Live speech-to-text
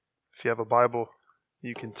If you have a Bible,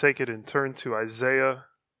 you can take it and turn to Isaiah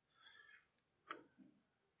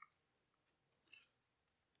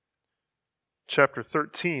chapter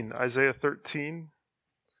 13, Isaiah 13.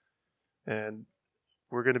 And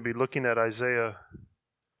we're going to be looking at Isaiah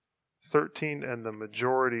 13 and the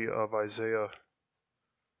majority of Isaiah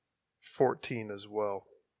 14 as well.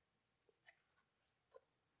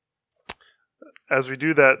 As we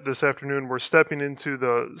do that this afternoon, we're stepping into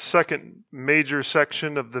the second major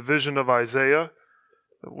section of the vision of Isaiah,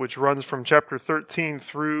 which runs from chapter 13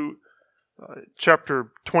 through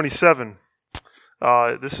chapter 27.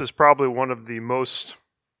 This is probably one of the most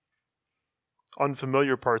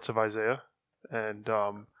unfamiliar parts of Isaiah, and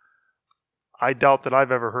I doubt that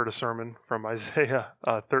I've ever heard a sermon from Isaiah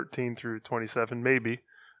 13 through 27, maybe,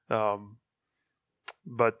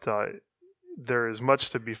 but there is much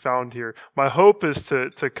to be found here. My hope is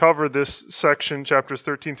to cover this section, chapters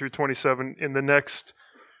 13 through 27, in the next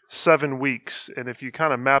 7 weeks. And if you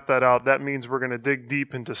kind of map that out, that means we're going to dig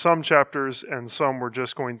deep into some chapters and some we're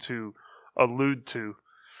just going to allude to.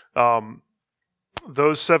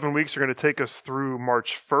 Those 7 weeks are going to take us through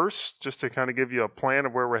March 1st, just to kind of give you a plan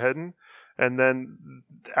of where we're heading. And then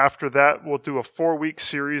after that, we'll do a 4-week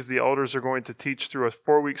series. The elders are going to teach through a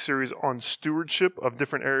 4-week series on stewardship of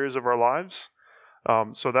different areas of our lives.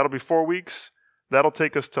 So that'll be 4 weeks. That'll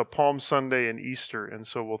take us to Palm Sunday and Easter. And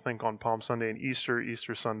so we'll think on Palm Sunday and Easter.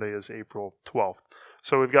 Easter Sunday is April 12th.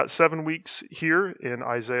 So we've got 7 weeks here in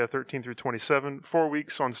Isaiah 13 through 27, 4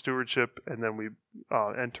 weeks on stewardship, and then we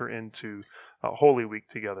enter into Holy Week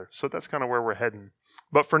together. So that's kind of where we're heading.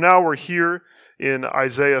 But for now, we're here in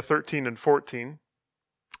Isaiah 13 and 14.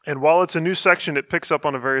 And while it's a new section, it picks up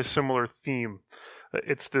on a very similar theme.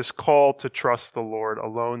 It's this call to trust the Lord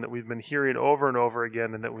alone that we've been hearing over and over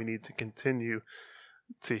again and that we need to continue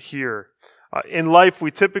to hear. In life, we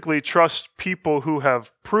typically trust people who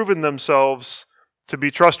have proven themselves to be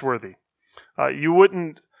trustworthy. You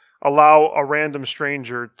wouldn't allow a random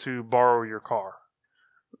stranger to borrow your car,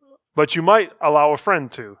 but you might allow a friend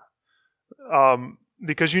to,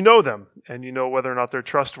 because you know them and you know whether or not they're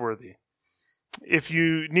trustworthy. If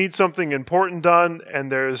you need something important done and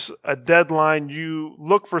there's a deadline, you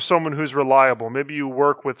look for someone who's reliable. Maybe you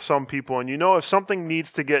work with some people and you know if something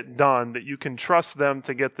needs to get done, that you can trust them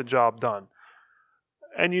to get the job done.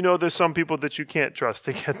 And you know there's some people that you can't trust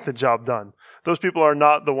to get the job done. Those people are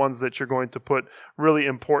not the ones that you're going to put really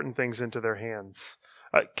important things into their hands.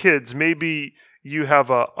 Kids, maybe you have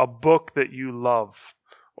a book that you love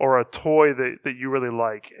or a toy that you really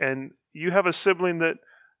like, and you have a sibling that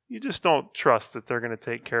you just don't trust that they're going to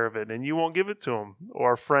take care of it, and you won't give it to them.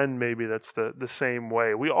 Or a friend maybe that's the same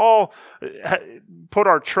way. We all put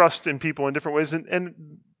our trust in people in different ways,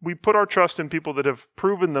 and we put our trust in people that have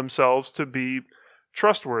proven themselves to be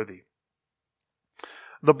trustworthy.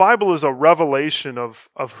 The Bible is a revelation of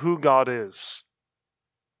who God is.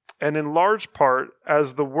 And in large part,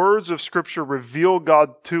 as the words of Scripture reveal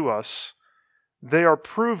God to us, they are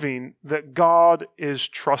proving that God is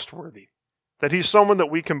trustworthy. That He's someone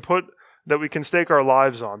that we can stake our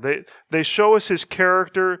lives on. They show us His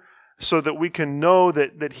character so that we can know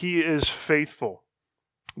that He is faithful.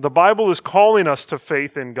 The Bible is calling us to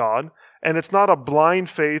faith in God, and it's not a blind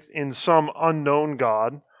faith in some unknown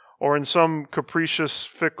God or in some capricious,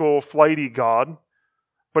 fickle, flighty God,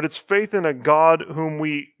 but it's faith in a God whom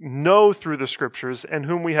we know through the Scriptures and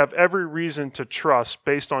whom we have every reason to trust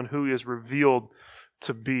based on who He is revealed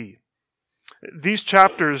to be. These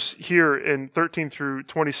chapters here in 13 through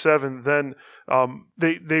 27, then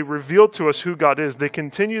they reveal to us who God is. They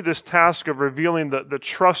continue this task of revealing the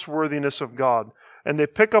trustworthiness of God. And they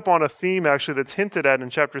pick up on a theme actually that's hinted at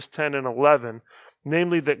in chapters 10 and 11,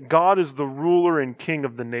 namely that God is the ruler and king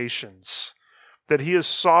of the nations, that He is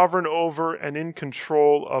sovereign over and in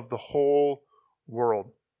control of the whole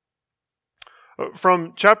world.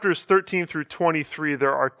 From chapters 13 through 23,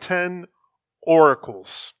 there are 10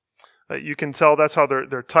 oracles. You can tell that's how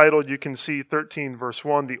they're titled. You can see 13 verse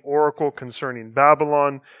 1, the oracle concerning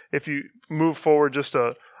Babylon. If you move forward just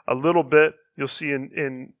a little bit, you'll see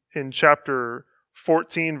in chapter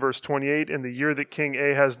 14 verse 28, in the year that King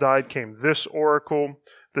Ahaz died came this oracle.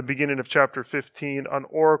 The beginning of chapter 15, an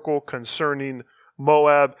oracle concerning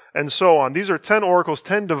Moab, and so on. These are 10 oracles,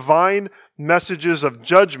 10 divine messages of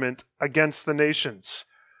judgment against the nations.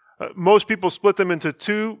 Most people split them into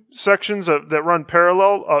two sections that run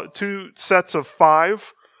parallel, 2 sets of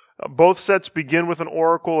 5. Both sets begin with an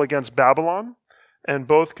oracle against Babylon, and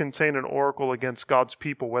both contain an oracle against God's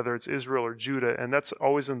people, whether it's Israel or Judah, and that's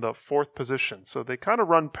always in the 4th position. So they kind of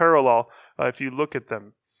run parallel if you look at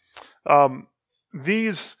them.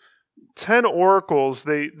 These 10 oracles,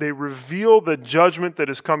 they reveal the judgment that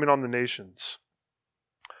is coming on the nations.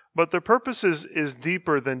 But their purpose is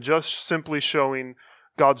deeper than just simply showing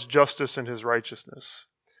God's justice and his righteousness.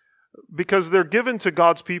 Because they're given to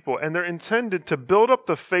God's people, and they're intended to build up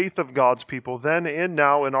the faith of God's people then and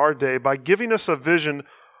now in our day by giving us a vision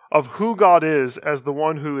of who God is as the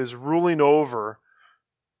one who is ruling over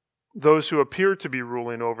those who appear to be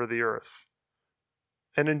ruling over the earth.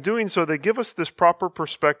 And in doing so, they give us this proper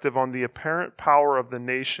perspective on the apparent power of the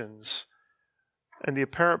nations and the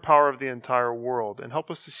apparent power of the entire world, and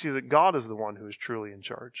help us to see that God is the one who is truly in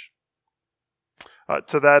charge.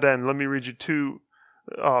 To that end, let me read you two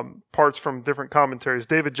parts from different commentaries.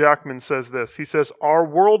 David Jackman says this. He says, "Our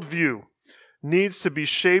worldview needs to be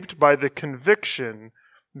shaped by the conviction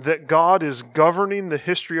that God is governing the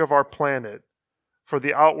history of our planet for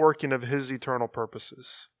the outworking of his eternal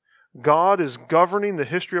purposes. God is governing the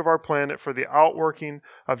history of our planet for the outworking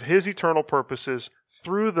of his eternal purposes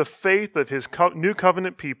through the faith of his new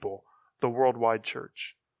covenant people, the worldwide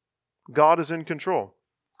church. God is in control."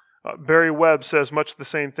 Barry Webb says much the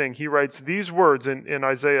same thing. He writes, "These words in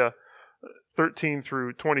Isaiah 13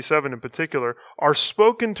 through 27 in particular are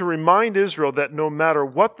spoken to remind Israel that no matter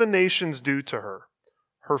what the nations do to her,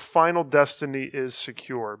 her final destiny is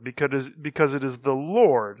secure because it is the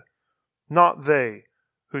Lord, not they,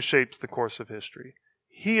 who shapes the course of history.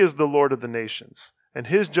 He is the Lord of the nations, and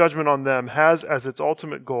his judgment on them has as its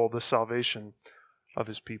ultimate goal the salvation of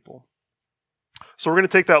his people." So we're going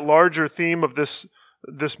to take that larger theme of this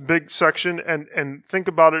big section and think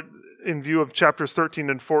about it in view of chapters 13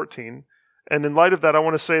 and 14. And in light of that, I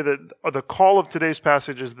want to say that the call of today's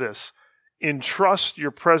passage is this: entrust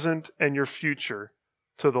your present and your future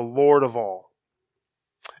to the Lord of all.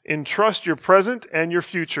 Entrust your present and your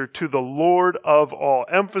future to the Lord of all.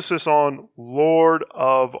 Emphasis on Lord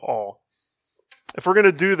of all. If we're going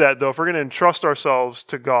to do that, though, if we're going to entrust ourselves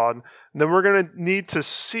to God, then we're going to need to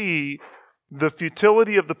see the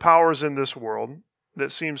futility of the powers in this world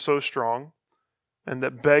that seem so strong and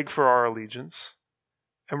that beg for our allegiance.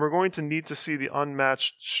 And we're going to need to see the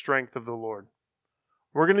unmatched strength of the Lord.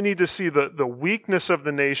 We're going to need to see the weakness of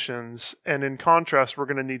the nations, and in contrast, we're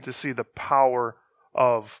going to need to see the power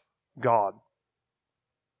of God.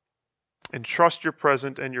 Entrust your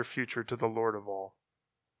present and your future to the Lord of all.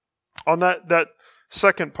 On that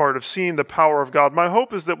second part of seeing the power of God, my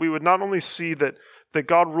hope is that we would not only see that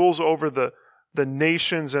God rules over the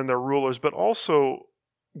nations and their rulers, but also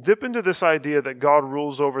dip into this idea that God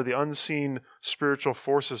rules over the unseen spiritual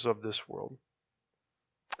forces of this world.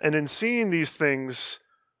 And in seeing these things,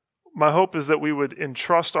 my hope is that we would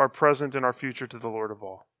entrust our present and our future to the Lord of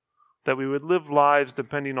all. That we would live lives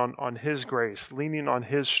depending on his grace, leaning on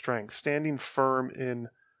his strength, standing firm in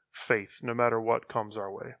faith, no matter what comes our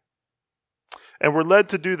way. And we're led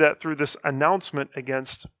to do that through this announcement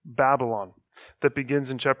against Babylon that begins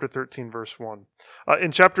in chapter 13, verse 1.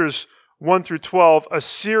 In chapters 1 through 12,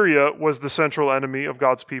 Assyria was the central enemy of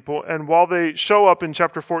God's people. And while they show up in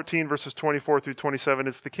chapter 14, verses 24 through 27,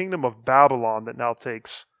 it's the kingdom of Babylon that now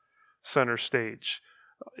takes center stage.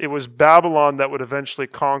 It was Babylon that would eventually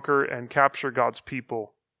conquer and capture God's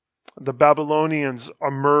people. The Babylonians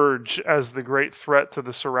emerge as the great threat to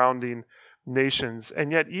the surrounding nations,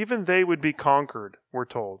 and yet even they would be conquered, we're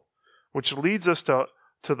told, which leads us to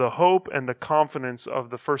the hope and the confidence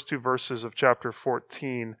of the first two verses of chapter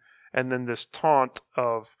 14, and then this taunt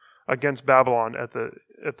against Babylon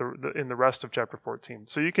in the rest of chapter 14.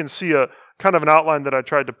 So you can see a kind of an outline that I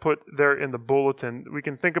tried to put there in the bulletin. We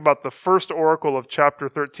can think about the first oracle of chapter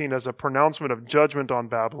 13 as a pronouncement of judgment on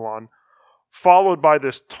Babylon, followed by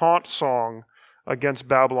this taunt song against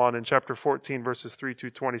Babylon in chapter 14, verses 3 to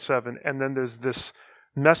 27. And then there's this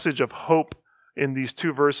message of hope in these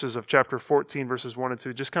two verses of chapter 14, verses 1 and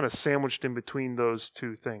 2, just kind of sandwiched in between those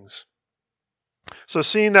two things. So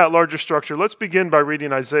seeing that larger structure, let's begin by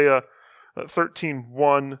reading Isaiah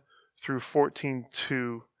 13:1 through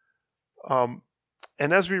 14:2. And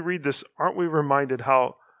as we read this, aren't we reminded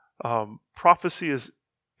how prophecy is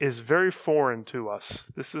very foreign to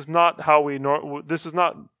us? This is not how this is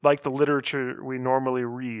not like the literature we normally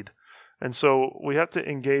read, and so we have to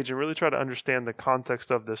engage and really try to understand the context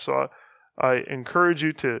of this. So I encourage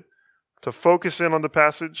you to focus in on the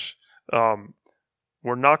passage.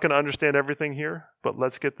 We're not going to understand everything here, but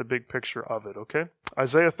let's get the big picture of it, okay?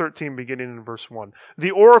 Isaiah 13, beginning in verse 1. The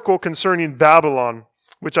oracle concerning Babylon,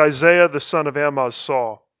 which Isaiah the son of Amoz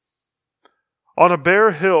saw. On a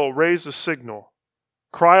bare hill raise a signal.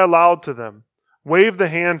 Cry aloud to them. Wave the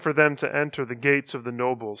hand for them to enter the gates of the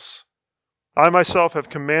nobles. I myself have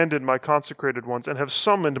commanded my consecrated ones and have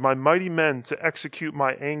summoned my mighty men to execute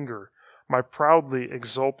my anger, my proudly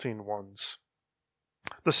exulting ones.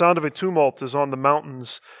 The sound of a tumult is on the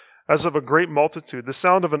mountains, as of a great multitude, the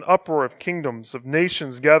sound of an uproar of kingdoms, of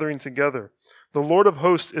nations gathering together. The Lord of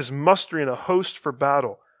hosts is mustering a host for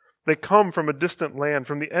battle. They come from a distant land,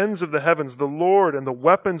 from the ends of the heavens, the Lord and the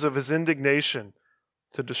weapons of his indignation,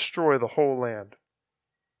 to destroy the whole land.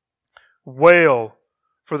 Wail,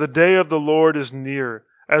 for the day of the Lord is near.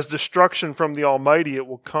 As destruction from the Almighty it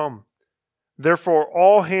will come. Therefore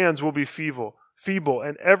all hands will be feeble,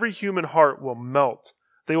 and every human heart will melt.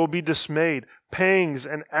 They will be dismayed. Pangs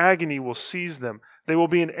and agony will seize them. They will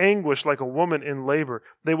be in anguish like a woman in labor.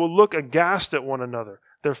 They will look aghast at one another.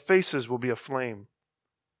 Their faces will be aflame.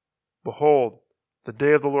 Behold, the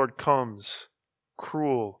day of the Lord comes,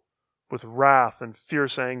 cruel, with wrath and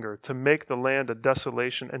fierce anger, to make the land a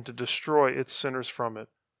desolation and to destroy its sinners from it.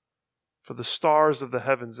 For the stars of the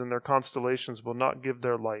heavens and their constellations will not give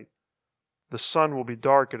their light. The sun will be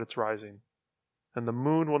dark at its rising, and the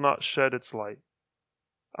moon will not shed its light.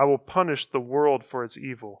 I will punish the world for its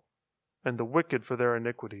evil, and the wicked for their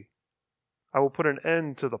iniquity. I will put an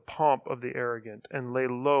end to the pomp of the arrogant, and lay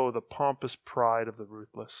low the pompous pride of the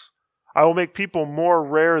ruthless. I will make people more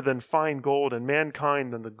rare than fine gold, and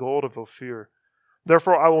mankind than the gold of Ophir.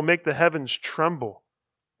 Therefore I will make the heavens tremble,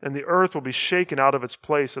 and the earth will be shaken out of its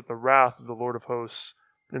place at the wrath of the Lord of hosts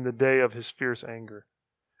in the day of his fierce anger.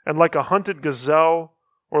 And like a hunted gazelle,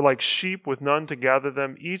 or like sheep with none to gather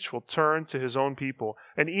them, each will turn to his own people,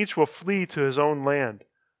 and each will flee to his own land.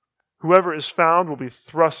 Whoever is found will be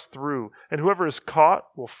thrust through, and whoever is caught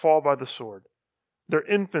will fall by the sword. Their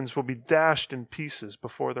infants will be dashed in pieces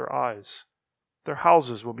before their eyes. Their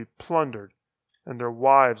houses will be plundered, and their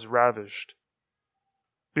wives ravished.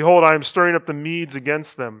 Behold, I am stirring up the Medes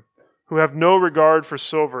against them, who have no regard for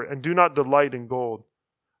silver, and do not delight in gold.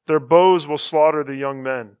 Their bows will slaughter the young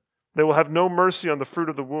men. They will have no mercy on the fruit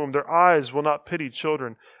of the womb. Their eyes will not pity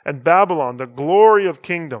children. And Babylon, the glory of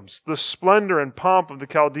kingdoms, the splendor and pomp of the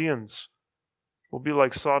Chaldeans, will be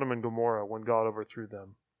like Sodom and Gomorrah when God overthrew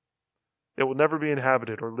them. It will never be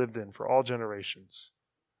inhabited or lived in for all generations.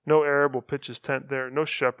 No Arab will pitch his tent there. No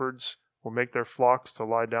shepherds will make their flocks to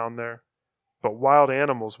lie down there. But wild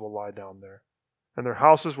animals will lie down there. And their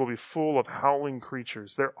houses will be full of howling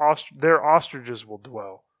creatures. Their ostriches will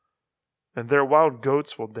dwell. And their wild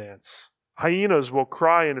goats will dance. Hyenas will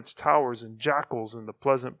cry in its towers, and jackals in the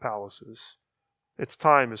pleasant palaces. Its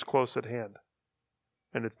time is close at hand,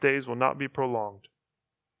 and its days will not be prolonged.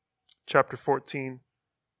 Chapter 14.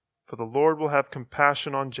 For the Lord will have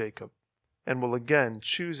compassion on Jacob, and will again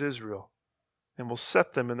choose Israel, and will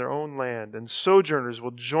set them in their own land, and sojourners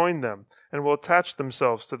will join them, and will attach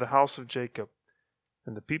themselves to the house of Jacob.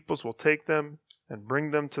 And the peoples will take them, and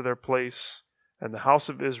bring them to their place, and the house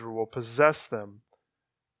of Israel will possess them,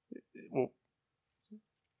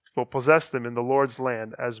 will possess them in the Lord's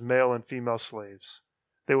land as male and female slaves.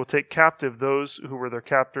 They will take captive those who were their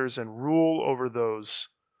captors and rule over those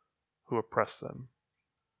who oppress them.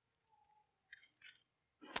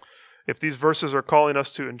 If these verses are calling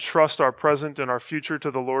us to entrust our present and our future to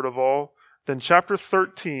the Lord of all, then chapter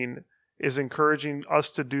 13 is encouraging us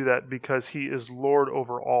to do that because he is Lord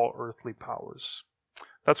over all earthly powers.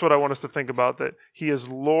 That's what I want us to think about, that he is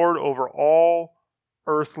Lord over all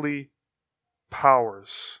earthly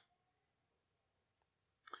powers.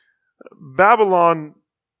 Babylon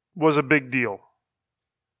was a big deal.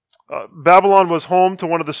 Babylon was home to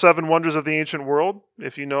one of the 7 wonders of the ancient world,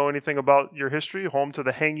 if you know anything about your history, home to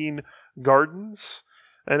the Hanging Gardens.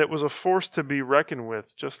 And it was a force to be reckoned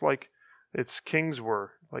with, just like its kings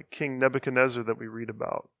were, like King Nebuchadnezzar that we read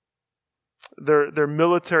about. Their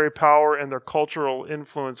military power and their cultural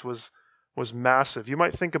influence was massive. You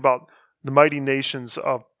might think about the mighty nations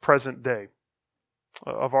of present day,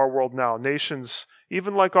 of our world now, nations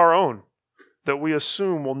even like our own, that we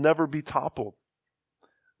assume will never be toppled.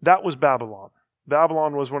 That was Babylon.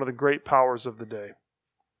 Babylon was one of the great powers of the day.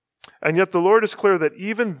 And yet the Lord is clear that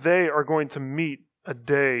even they are going to meet a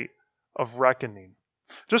day of reckoning.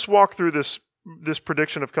 Just walk through this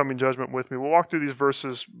prediction of coming judgment with me. We'll walk through these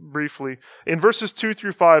verses briefly. In verses 2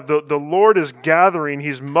 through 5, the Lord is gathering,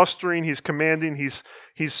 he's mustering, he's commanding,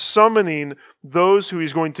 he's summoning those who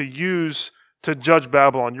he's going to use to judge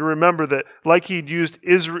Babylon. You remember that like he'd used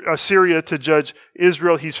Assyria to judge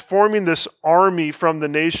Israel, he's forming this army from the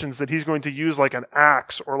nations that he's going to use like an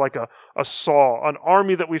axe or like a saw. An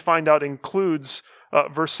army that we find out includes,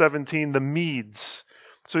 verse 17, the Medes.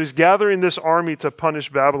 So he's gathering this army to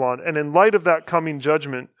punish Babylon. And in light of that coming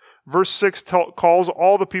judgment, verse 6 calls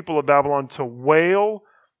all the people of Babylon to wail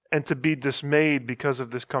and to be dismayed because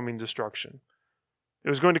of this coming destruction. It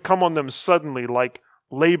was going to come on them suddenly like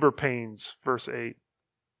labor pains, verse 8.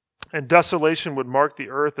 And desolation would mark the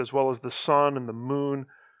earth as well as the sun and the moon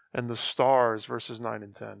and the stars, verses 9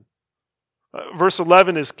 and 10. Verse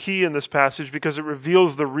 11 is key in this passage because it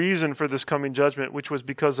reveals the reason for this coming judgment, which was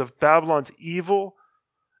because of Babylon's evil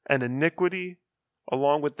and iniquity,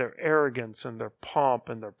 along with their arrogance and their pomp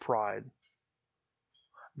and their pride.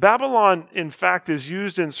 Babylon, in fact, is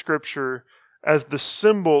used in Scripture as the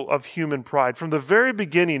symbol of human pride. From the very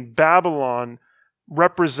beginning, Babylon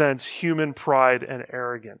represents human pride and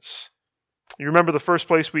arrogance. You remember the first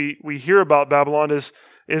place we hear about Babylon is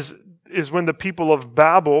when the people of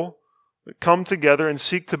Babel come together and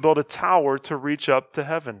seek to build a tower to reach up to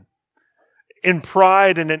heaven. In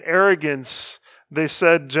pride and in arrogance, they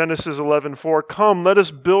said, Genesis 11:4, "Come, let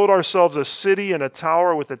us build ourselves a city and a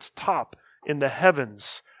tower with its top in the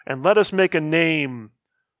heavens, and let us make a name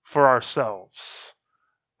for ourselves."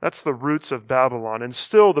 That's the roots of Babylon. And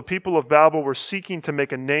still, the people of Babel were seeking to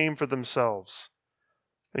make a name for themselves.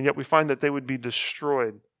 And yet we find that they would be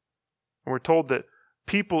destroyed. And we're told that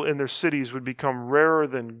people in their cities would become rarer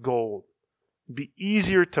than gold. It'd be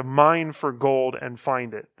easier to mine for gold and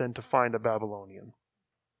find it than to find a Babylonian.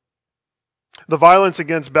 The violence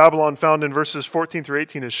against Babylon found in verses 14 through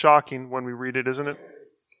 18 is shocking when we read it, isn't it?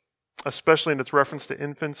 Especially in its reference to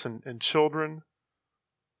infants and children.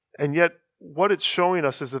 And yet, what it's showing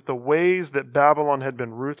us is that the ways that Babylon had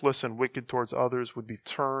been ruthless and wicked towards others would be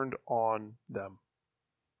turned on them.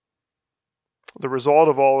 The result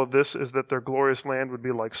of all of this is that their glorious land would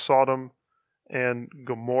be like Sodom and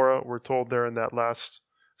Gomorrah, we're told there in that last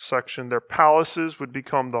section. Their palaces would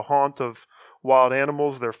become the haunt of wild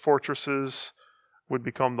animals. Their fortresses would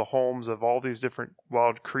become the homes of all these different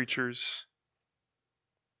wild creatures.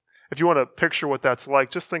 If you want to picture what that's like,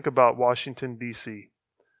 just think about Washington, D.C.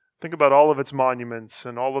 Think about all of its monuments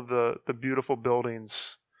and all of the beautiful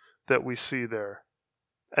buildings that we see there.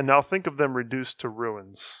 And now think of them reduced to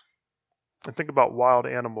ruins. And think about wild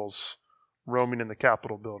animals roaming in the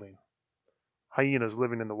Capitol building. Hyenas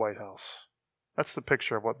living in the White House. That's the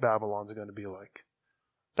picture of what Babylon's going to be like.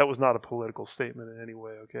 That was not a political statement in any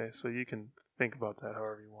way, okay? So you can think about that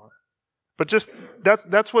however you want. But just,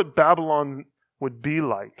 that's what Babylon would be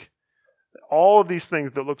like. All of these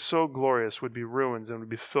things that look so glorious would be ruins and would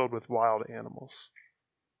be filled with wild animals.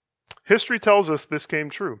 History tells us this came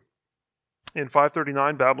true. In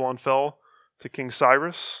 539, Babylon fell to King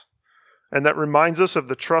Cyrus. And that reminds us of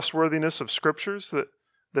the trustworthiness of scriptures,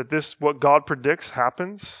 that this, what God predicts,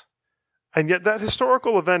 happens. And yet that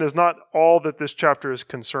historical event is not all that this chapter is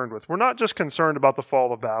concerned with. We're not just concerned about the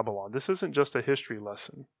fall of Babylon. This isn't just a history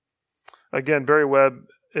lesson. Again, Barry Webb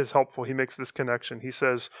is helpful. He makes this connection. He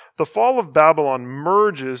says, the fall of Babylon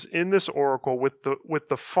merges in this oracle with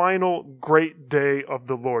the final great day of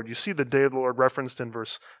the Lord. You see the day of the Lord referenced in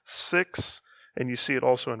verse 6, and you see it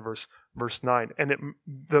also in verse 9. And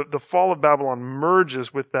the fall of Babylon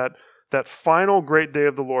merges with that final great day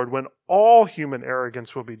of the Lord when all human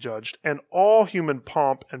arrogance will be judged and all human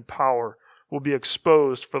pomp and power will be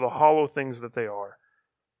exposed for the hollow things that they are.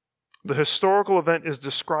 The historical event is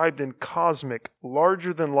described in cosmic,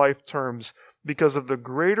 larger-than-life terms because of the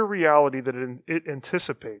greater reality that it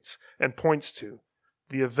anticipates and points to,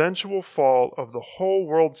 the eventual fall of the whole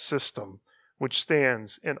world system which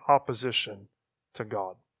stands in opposition to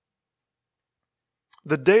God.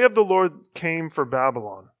 The day of the Lord came for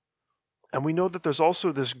Babylon, and we know that there's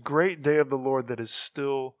also this great day of the Lord that is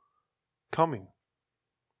still coming.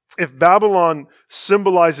 If Babylon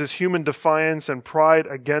symbolizes human defiance and pride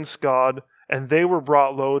against God, and they were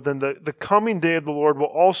brought low, then the coming day of the Lord will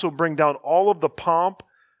also bring down all of the pomp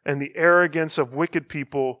and the arrogance of wicked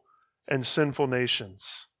people and sinful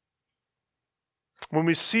nations. When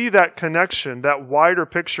we see that connection, that wider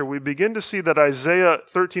picture, we begin to see that Isaiah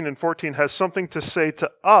 13 and 14 has something to say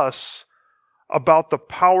to us about the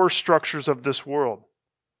power structures of this world.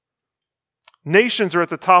 Nations are at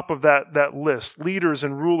the top of that list. Leaders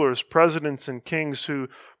and rulers, presidents and kings who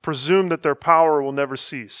presume that their power will never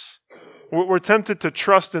cease. We're tempted to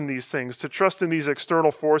trust in these things, to trust in these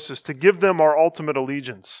external forces, to give them our ultimate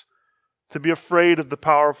allegiance, to be afraid of the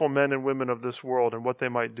powerful men and women of this world and what they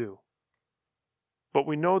might do. But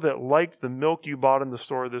we know that like the milk you bought in the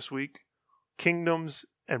store this week, kingdoms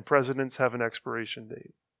and presidents have an expiration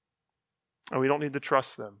date. And we don't need to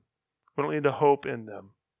trust them. We don't need to hope in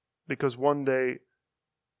them. Because one day,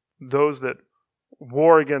 those that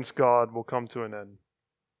war against God will come to an end.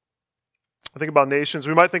 I think about nations.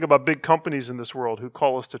 We might think about big companies in this world who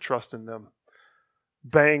call us to trust in them.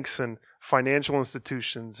 Banks and financial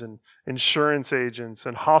institutions and insurance agents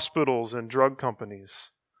and hospitals and drug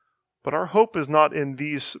companies. But our hope is not in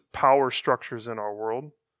these power structures in our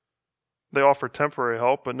world. They offer temporary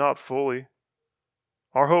help, but not fully.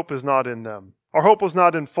 Our hope is not in them. Our hope was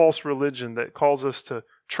not in false religion that calls us to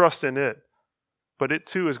trust in it. But it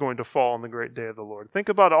too is going to fall on the great day of the Lord. Think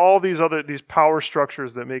about all these power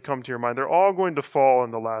structures that may come to your mind. They're all going to fall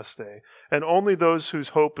on the last day. And only those whose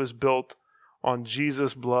hope is built on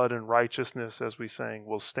Jesus' blood and righteousness, as we sang,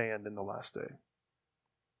 will stand in the last day.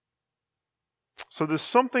 So there's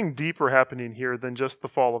something deeper happening here than just the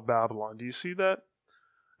fall of Babylon. Do you see that?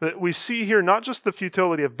 That we see here not just the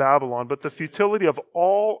futility of Babylon, but the futility of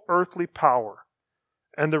all earthly power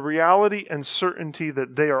and the reality and certainty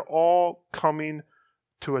that they are all coming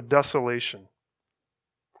to a desolation.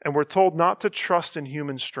 And we're told not to trust in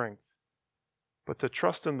human strength, but to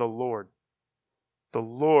trust in the Lord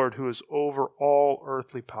who is over all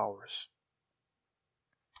earthly powers.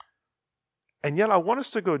 And yet I want us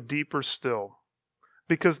to go deeper still,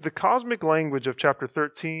 because the cosmic language of chapter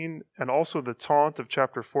 13 and also the taunt of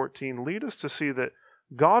chapter 14 lead us to see that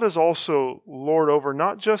God is also Lord over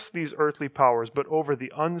not just these earthly powers, but over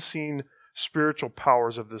the unseen spiritual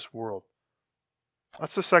powers of this world.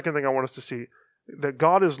 That's the second thing I want us to see, that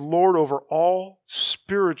God is Lord over all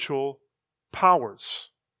spiritual powers.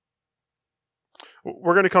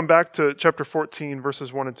 We're going to come back to chapter 14,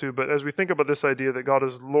 verses 1 and 2, but as we think about this idea that God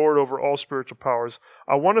is Lord over all spiritual powers,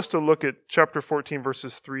 I want us to look at chapter 14,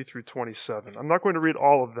 verses 3 through 27. I'm not going to read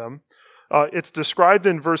all of them. It's described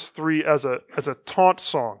in verse 3 as a taunt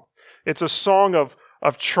song. It's a song of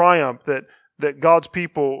triumph that God's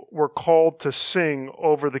people were called to sing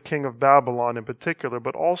over the king of Babylon in particular,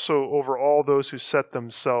 but also over all those who set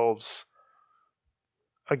themselves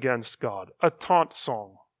against God. A taunt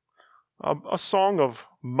song. A song of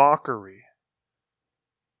mockery.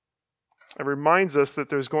 It reminds us that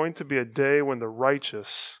there's going to be a day when the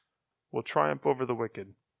righteous will triumph over the wicked.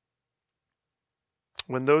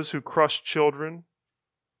 When those who crush children,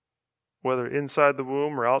 whether inside the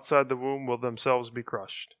womb or outside the womb, will themselves be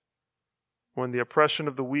crushed. When the oppression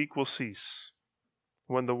of the weak will cease.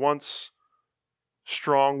 When the once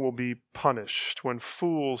strong will be punished. When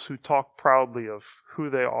fools who talk proudly of who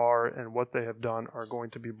they are and what they have done are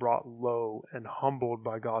going to be brought low and humbled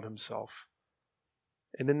by God Himself.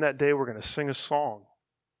 And in that day we're going to sing a song,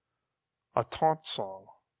 a taunt song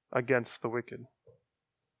against the wicked.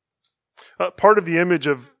 Part of the image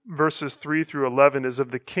of verses 3 through 11 is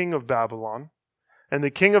of the king of Babylon. And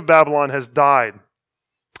the king of Babylon has died.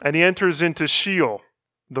 And he enters into Sheol,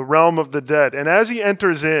 the realm of the dead. And as he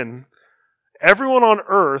enters in, everyone on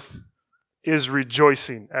earth is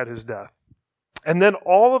rejoicing at his death. And then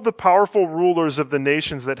all of the powerful rulers of the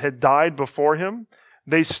nations that had died before him,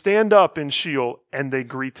 they stand up in Sheol and they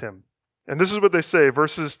greet him. And this is what they say,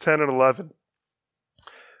 verses 10 and 11.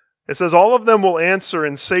 It says, all of them will answer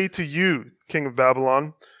and say to you, king of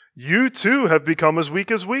Babylon, you too have become as weak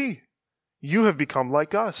as we. You have become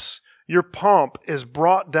like us. Your pomp is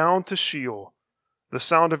brought down to Sheol. The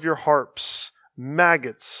sound of your harps,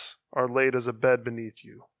 maggots are laid as a bed beneath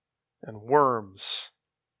you, and worms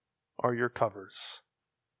are your covers.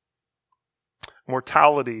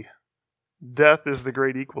 Mortality, death is the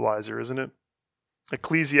great equalizer, isn't it?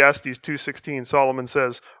 Ecclesiastes 2:16, Solomon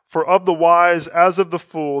says, for of the wise as of the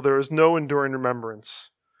fool there is no enduring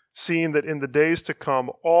remembrance, seeing that in the days to come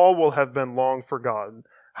all will have been long forgotten.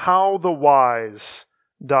 How the wise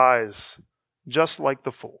dies just like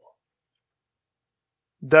the fool.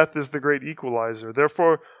 Death is the great equalizer.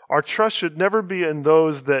 Therefore, our trust should never be in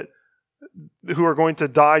those who are going to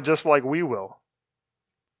die just like we will.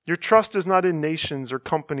 Your trust is not in nations or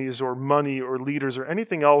companies or money or leaders or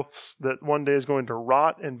anything else that one day is going to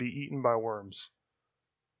rot and be eaten by worms.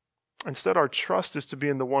 Instead, our trust is to be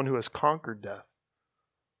in the one who has conquered death.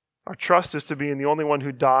 Our trust is to be in the only one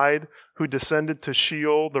who died, who descended to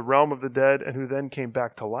Sheol, the realm of the dead, and who then came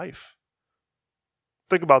back to life.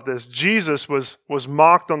 Think about this. Jesus was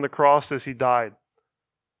mocked on the cross as he died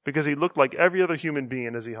because he looked like every other human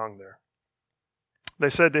being as he hung there. They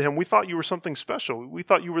said to him, we thought you were something special. We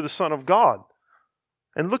thought you were the Son of God.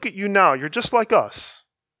 And look at you now. You're just like us.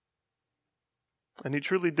 And he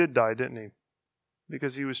truly did die, didn't he?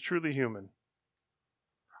 Because he was truly human.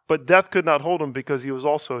 But death could not hold him because he was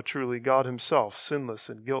also truly God himself, sinless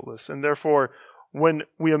and guiltless. And therefore, when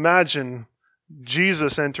we imagine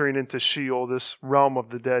Jesus entering into Sheol, this realm of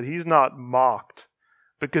the dead, he's not mocked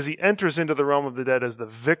because he enters into the realm of the dead as the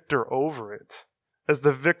victor over it, as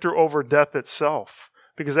the victor over death itself.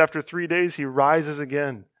 Because after 3 days, he rises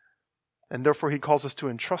again. And therefore, he calls us to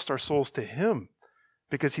entrust our souls to him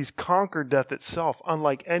because he's conquered death itself,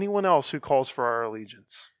 unlike anyone else who calls for our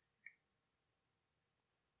allegiance.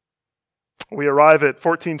 We arrive at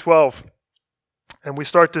 14:12, and we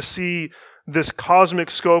start to see this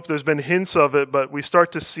cosmic scope. There's been hints of it, but we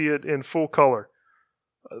start to see it in full color.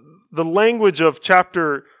 The language of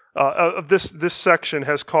chapter of this section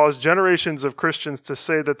has caused generations of Christians to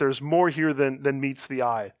say that there's more here than meets the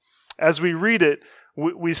eye. As we read it,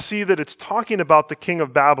 we see that it's talking about the king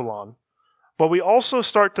of Babylon, but we also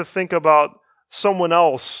start to think about someone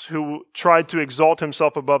else who tried to exalt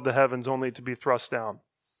himself above the heavens only to be thrust down.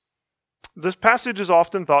 This passage is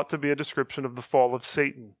often thought to be a description of the fall of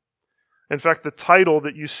Satan. In fact, the title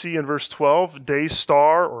that you see in verse 12, Day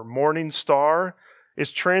Star or Morning Star, is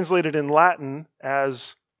translated in Latin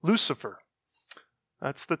as Lucifer.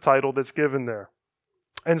 That's the title that's given there.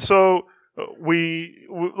 And so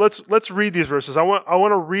let's read these verses. I want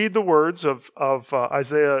to read the words of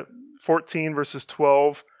Isaiah 14 verses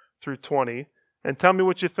 12 through 20 and tell me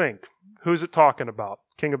what you think. Who's it talking about?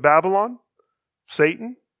 King of Babylon?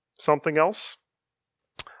 Satan? Something else?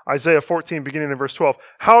 Isaiah 14 beginning in verse 12.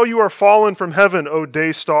 How you are fallen from heaven, O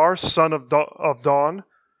day star, son of dawn.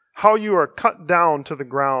 How you are cut down to the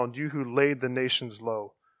ground, you who laid the nations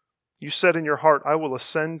low. You said in your heart, I will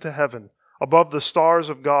ascend to heaven. Above the stars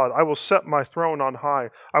of God, I will set my throne on high.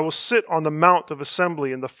 I will sit on the mount of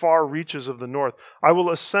assembly in the far reaches of the north. I will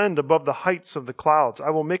ascend above the heights of the clouds. I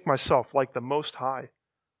will make myself like the Most High.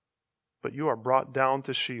 But you are brought down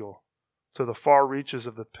to Sheol, to the far reaches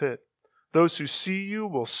of the pit. Those who see you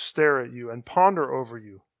will stare at you and ponder over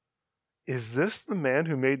you. Is this the man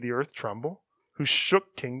who made the earth tremble, who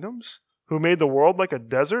shook kingdoms, who made the world like a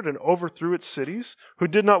desert and overthrew its cities, who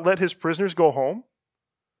did not let his prisoners go home?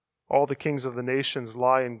 All the kings of the nations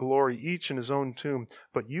lie in glory, each in his own tomb,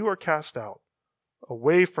 but you are cast out,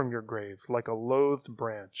 away from your grave, like a loathed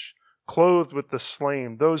branch, clothed with the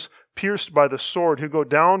slain, those pierced by the sword, who go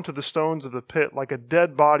down to the stones of the pit, like a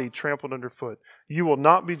dead body trampled underfoot. You will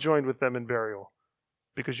not be joined with them in burial,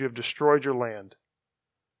 because you have destroyed your land.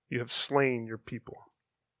 You have slain your people.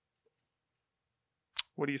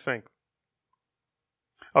 What do you think?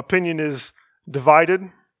 Opinion is divided.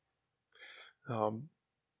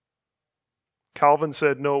 Calvin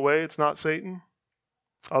said, no way, it's not Satan.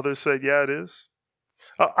 Others said, yeah, it is.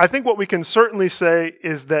 I think what we can certainly say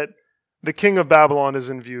is that the king of Babylon is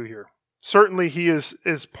in view here. Certainly he is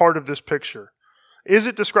part of this picture. Is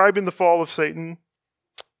it describing the fall of Satan?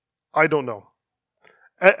 I don't know.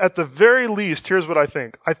 At the very least, here's what I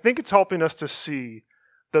think. I think it's helping us to see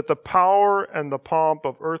that the power and the pomp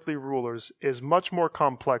of earthly rulers is much more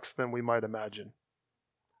complex than we might imagine.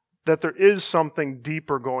 That there is something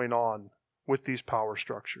deeper going on with these power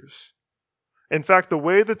structures. In fact, the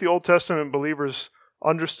way that the Old Testament believers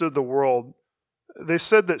understood the world, they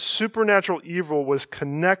said that supernatural evil was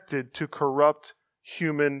connected to corrupt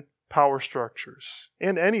human power structures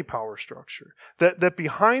and any power structure. That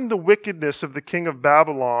behind the wickedness of the king of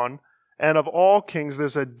Babylon and of all kings,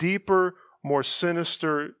 there's a deeper, more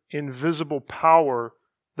sinister, invisible power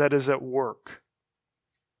that is at work.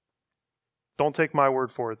 Don't take my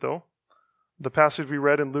word for it, though. The passage we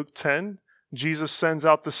read in Luke 10, Jesus sends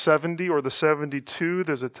out the 70 or the 72,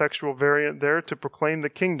 there's a textual variant there, to proclaim the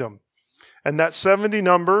kingdom. And that 70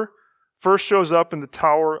 number first shows up in the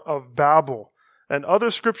Tower of Babel. And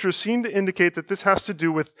other scriptures seem to indicate that this has to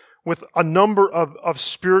do with a number of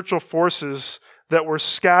spiritual forces that were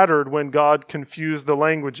scattered when God confused the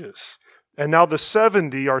languages. And now the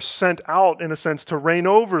 70 are sent out, in a sense, to reign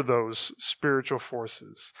over those spiritual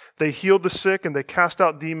forces. They healed the sick and they cast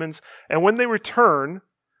out demons. And when they return,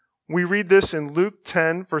 we read this in Luke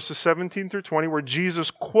 10, verses 17 through 20, where Jesus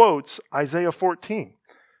quotes Isaiah 14.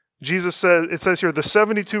 Jesus says, it says here, the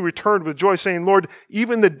 72 returned with joy, saying, Lord,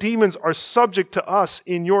 even the demons are subject to us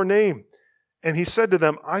in your name. And he said to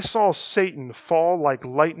them, I saw Satan fall like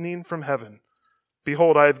lightning from heaven.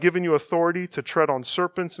 Behold, I have given you authority to tread on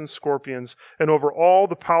serpents and scorpions, and over all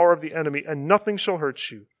the power of the enemy, and nothing shall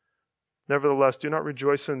hurt you. Nevertheless, do not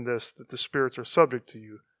rejoice in this, that the spirits are subject to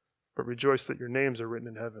you, but rejoice that your names are written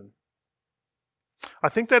in heaven. I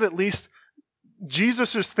think that at least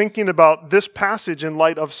Jesus is thinking about this passage in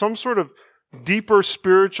light of some sort of deeper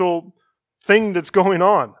spiritual thing that's going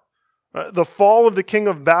on. The fall of the king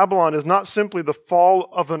of Babylon is not simply the fall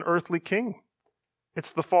of an earthly king.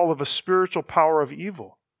 It's the fall of a spiritual power of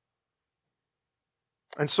evil.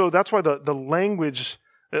 And so that's why the language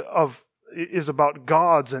is about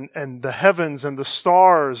gods and the heavens and the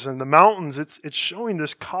stars and the mountains. It's showing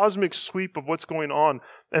this cosmic sweep of what's going on,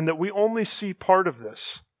 and that we only see part of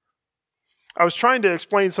this. I was trying to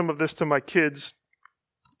explain some of this to my kids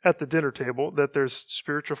at the dinner table, that there's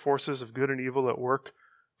spiritual forces of good and evil at work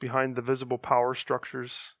behind the visible power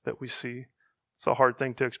structures that we see. It's a hard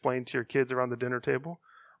thing to explain to your kids around the dinner table.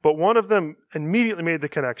 But one of them immediately made the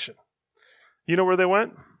connection. You know where they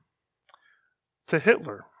went? To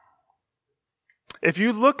Hitler. If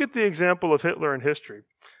you look at the example of Hitler in history,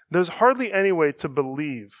 there's hardly any way to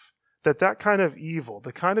believe that that kind of evil,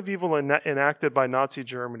 the kind of evil enacted by Nazi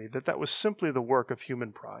Germany, that was simply the work of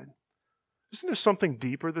human pride. Isn't there something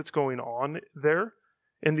deeper that's going on there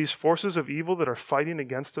in these forces of evil that are fighting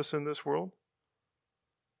against us in this world?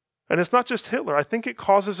 And it's not just Hitler. I think it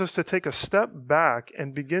causes us to take a step back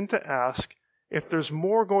and begin to ask if there's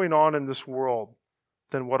more going on in this world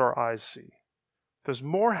than what our eyes see. If there's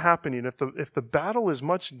more happening, if the battle is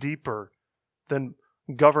much deeper than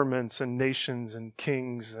governments and nations and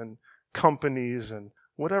kings and companies and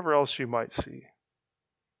whatever else you might see.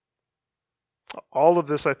 All of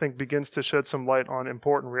this, I think, begins to shed some light on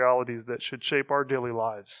important realities that should shape our daily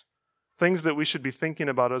lives. Things that we should be thinking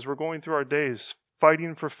about as we're going through our days,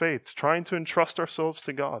 fighting for faith, trying to entrust ourselves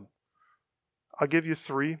to God. I'll give you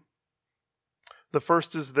 3. The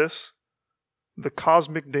first is this: the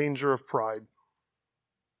cosmic danger of pride.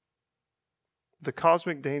 The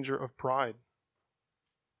cosmic danger of pride.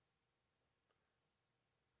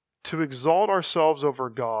 To exalt ourselves over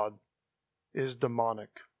God is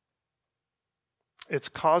demonic. It's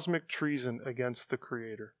cosmic treason against the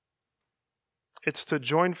Creator. It's to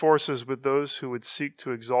join forces with those who would seek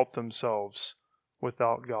to exalt themselves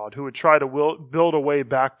without God, who would try to build a way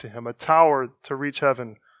back to Him, a tower to reach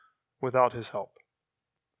heaven without His help.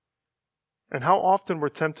 And how often we're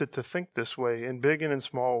tempted to think this way in big and in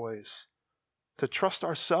small ways, to trust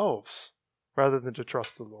ourselves rather than to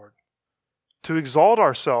trust the Lord, to exalt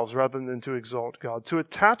ourselves rather than to exalt God, to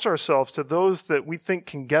attach ourselves to those that we think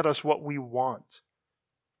can get us what we want.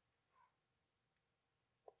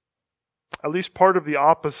 At least part of the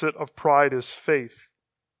opposite of pride is faith.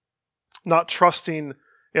 Not trusting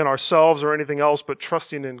in ourselves or anything else, but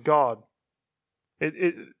trusting in God.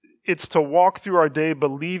 It's to walk through our day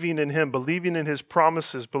believing in Him, believing in His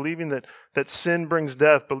promises, believing that sin brings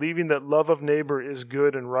death, believing that love of neighbor is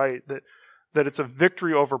good and right, that it's a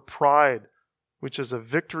victory over pride, which is a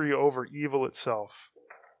victory over evil itself.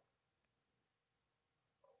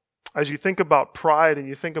 As you think about pride and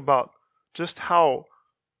you think about just how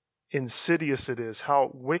insidious it is, how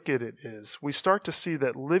wicked it is, we start to see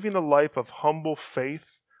that living a life of humble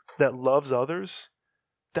faith that loves others,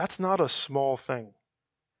 that's not a small thing.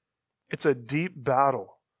 It's a deep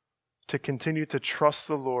battle to continue to trust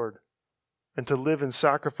the Lord and to live in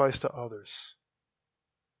sacrifice to others.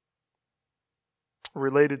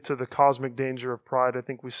 Related to the cosmic danger of pride, I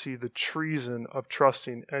think we see the treason of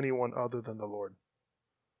trusting anyone other than the Lord.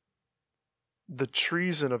 The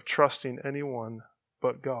treason of trusting anyone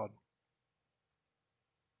but God.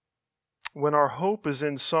 When our hope is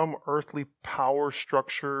in some earthly power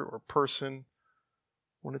structure or person,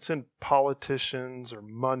 when it's in politicians or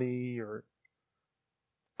money or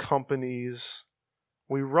companies,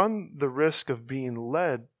 we run the risk of being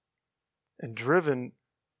led and driven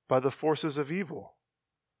by the forces of evil.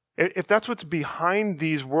 If that's what's behind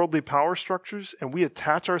these worldly power structures and we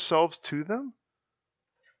attach ourselves to them,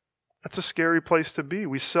 that's a scary place to be.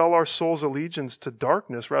 We sell our soul's allegiance to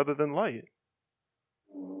darkness rather than light.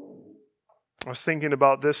 I was thinking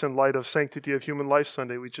about this in light of Sanctity of Human Life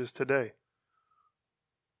Sunday, which is today.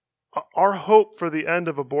 Our hope for the end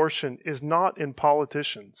of abortion is not in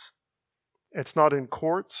politicians. It's not in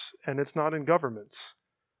courts, and it's not in governments.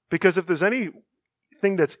 Because if there's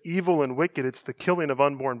anything that's evil and wicked, it's the killing of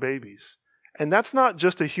unborn babies. And that's not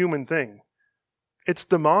just a human thing. It's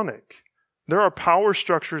demonic. There are power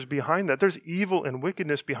structures behind that. There's evil and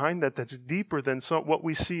wickedness behind that that's deeper than what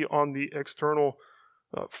we see on the external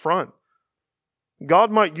front.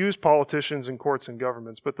 God might use politicians and courts and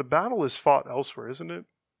governments, but the battle is fought elsewhere, isn't it?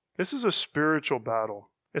 This is a spiritual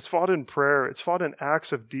battle. It's fought in prayer. It's fought in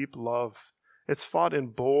acts of deep love. It's fought in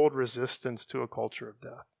bold resistance to a culture of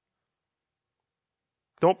death.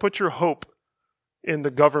 Don't put your hope in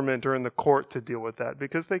the government or in the court to deal with that,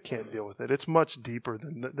 because they can't deal with it. It's much deeper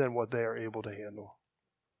than what they are able to handle.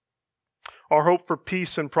 Our hope for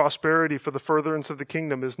peace and prosperity for the furtherance of the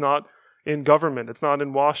kingdom is not in government. It's not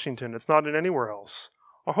in Washington. It's not in anywhere else.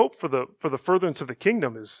 Our hope for the furtherance of the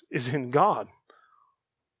kingdom is in God.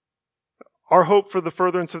 Our hope for the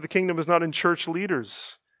furtherance of the kingdom is not in church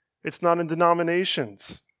leaders. It's not in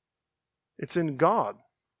denominations. It's in God.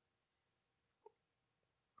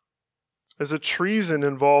 There's a treason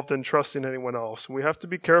involved in trusting anyone else. We have to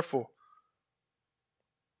be careful.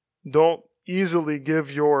 Don't easily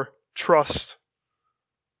give your trust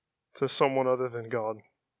to someone other than God.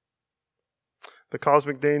 The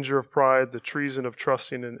cosmic danger of pride, the treason of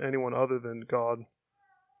trusting in anyone other than God.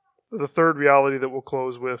 The third reality that we'll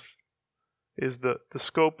close with is the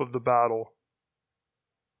scope of the battle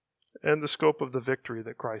and the scope of the victory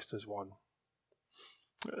that Christ has won.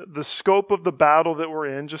 the scope of the battle that we're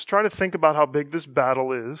in, just try to think about how big this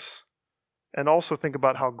battle is, and also think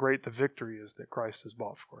about how great the victory is that Christ has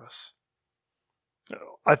bought for us.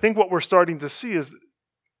 I think what we're starting to see is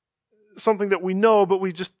something that we know, but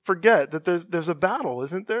we just forget that there's a battle,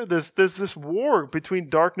 isn't there? There's this war between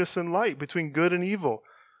darkness and light, between good and evil.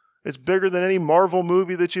 It's bigger than any Marvel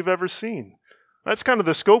movie that you've ever seen. That's kind of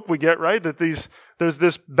the scope we get, right? That there's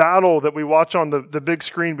this battle that we watch on the big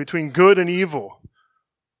screen between good and evil.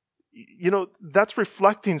 That's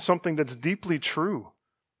reflecting something that's deeply true.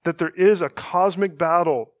 That there is a cosmic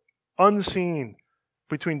battle, unseen,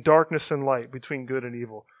 between darkness and light, between good and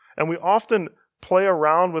evil. And we often play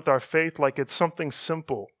around with our faith like it's something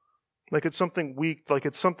simple, like it's something weak, like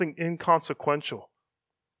it's something inconsequential.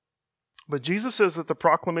 But Jesus says that the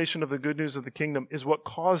proclamation of the good news of the kingdom is what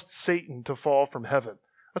caused Satan to fall from heaven.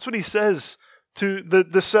 That's what he says to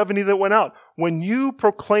the 70 that went out. When you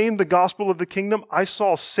proclaimed the gospel of the kingdom, I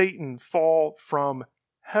saw Satan fall from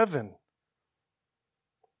heaven.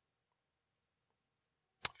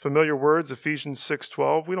 Familiar words, Ephesians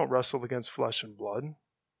 6:12. We don't wrestle against flesh and blood.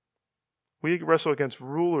 We wrestle against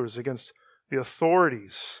rulers, against the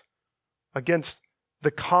authorities, against the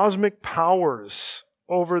cosmic powers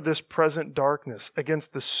over this present darkness,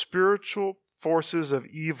 against the spiritual forces of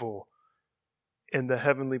evil in the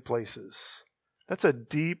heavenly places. That's a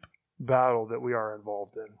deep battle that we are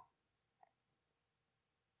involved in.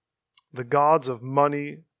 The gods of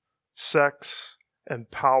money, sex,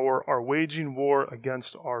 and power are waging war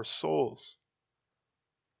against our souls.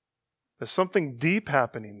 There's something deep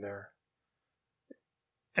happening there.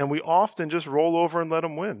 And we often just roll over and let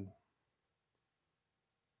them win.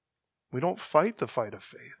 We don't fight the fight of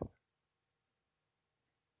faith.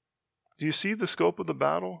 Do you see the scope of the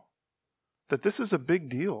battle? That this is a big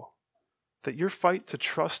deal. That your fight to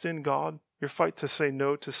trust in God, your fight to say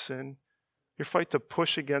no to sin, your fight to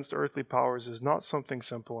push against earthly powers is not something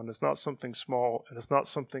simple, and it's not something small, and it's not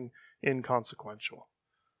something inconsequential.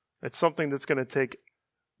 It's something that's going to take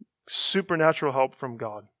supernatural help from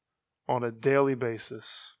God on a daily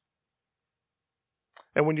basis.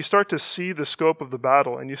 And when you start to see the scope of the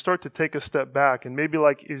battle and you start to take a step back, and maybe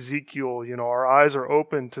like Ezekiel, our eyes are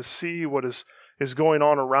open to see what is going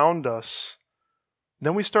on around us,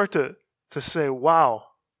 then we start to say, wow,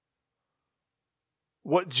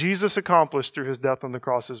 what Jesus accomplished through his death on the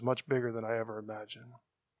cross is much bigger than I ever imagined.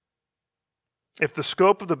 If the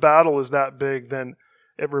scope of the battle is that big, then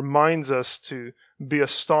it reminds us to be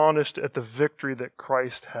astonished at the victory that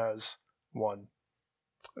Christ has won.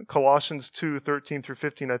 Colossians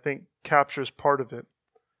 2:13-15, I think, captures part of it.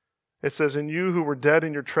 It says, "And you who were dead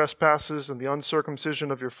in your trespasses and the uncircumcision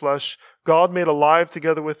of your flesh, God made alive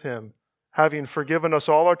together with him, having forgiven us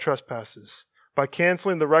all our trespasses, by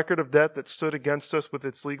canceling the record of debt that stood against us with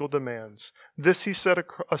its legal demands. This he set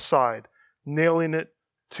aside, nailing it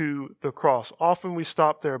to the cross." Often we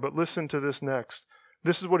stop there, but listen to this next.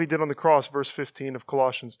 This is what he did on the cross, verse 15 of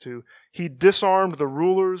Colossians 2. He disarmed the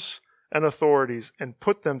rulers and authorities and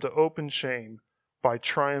put them to open shame by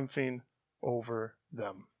triumphing over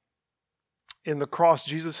them. In the cross,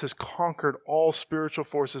 Jesus has conquered all spiritual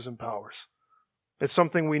forces and powers. It's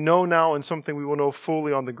something we know now and something we will know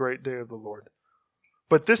fully on the great day of the Lord.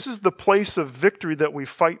 But this is the place of victory that we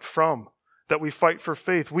fight from, that we fight for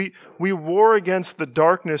faith. We war against the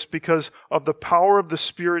darkness because of the power of the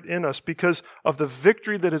Spirit in us, because of the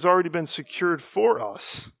victory that has already been secured for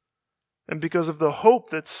us, and because of the hope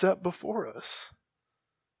that's set before us,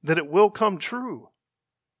 that it will come true.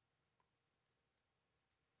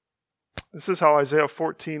 This is how Isaiah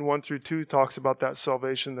 14:1-2 talks about that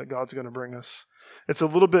salvation that God's going to bring us. It's a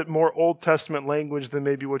little bit more Old Testament language than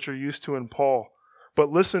maybe what you're used to in Paul. But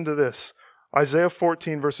listen to this. Isaiah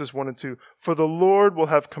 14 verses 1 and 2. "For the Lord will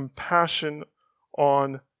have compassion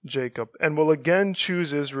on Jacob, and will again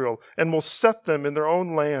choose Israel, and will set them in their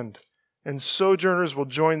own land. And sojourners will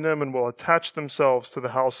join them and will attach themselves to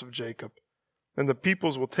the house of Jacob. And the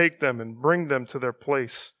peoples will take them and bring them to their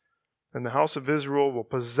place. And the house of Israel will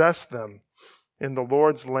possess them in the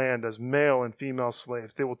Lord's land as male and female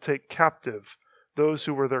slaves. They will take captive those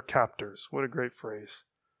who were their captors." What a great phrase.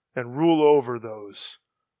 "And rule over those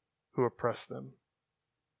who oppress them."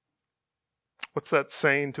 What's that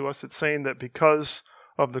saying to us? It's saying that because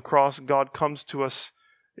of the cross, God comes to us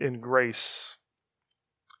in grace.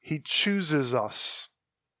 He chooses us.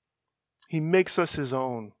 He makes us his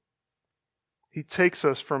own. He takes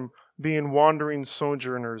us from being wandering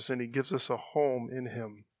sojourners, and he gives us a home in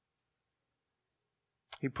him.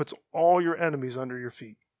 He puts all your enemies under your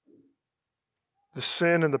feet. The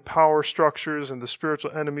sin and the power structures and the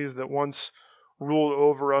spiritual enemies that once ruled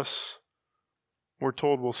over us, we're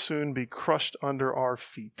told, will soon be crushed under our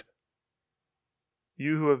feet.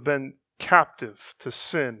 You who have been captive to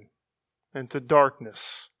sin and to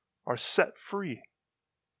darkness are set free.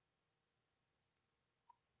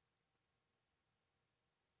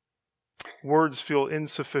 Words feel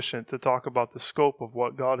insufficient to talk about the scope of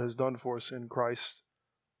what God has done for us in Christ,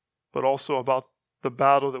 but also about the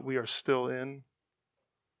battle that we are still in.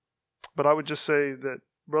 But I would just say that,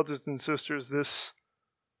 brothers and sisters, this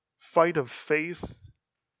fight of faith,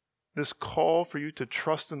 this call for you to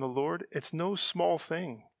trust in the Lord, it's no small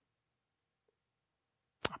thing.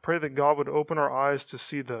 I pray that God would open our eyes to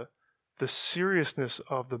see the seriousness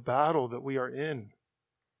of the battle that we are in,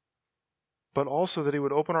 but also that He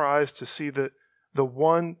would open our eyes to see that the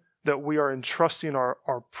one that we are entrusting our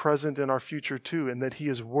present and our future to, and that He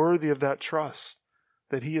is worthy of that trust,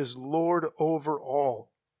 that He is Lord over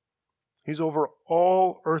all. He's over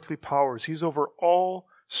all earthly powers. He's over all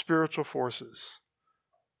spiritual forces.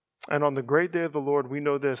 And on the great day of the Lord, we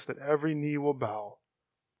know this, that every knee will bow,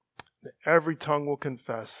 that every tongue will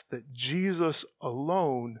confess that Jesus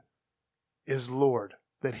alone is Lord,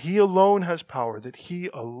 that He alone has power, that He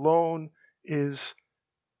alone is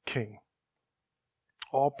King.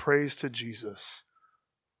 All praise to Jesus,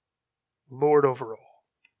 Lord over all.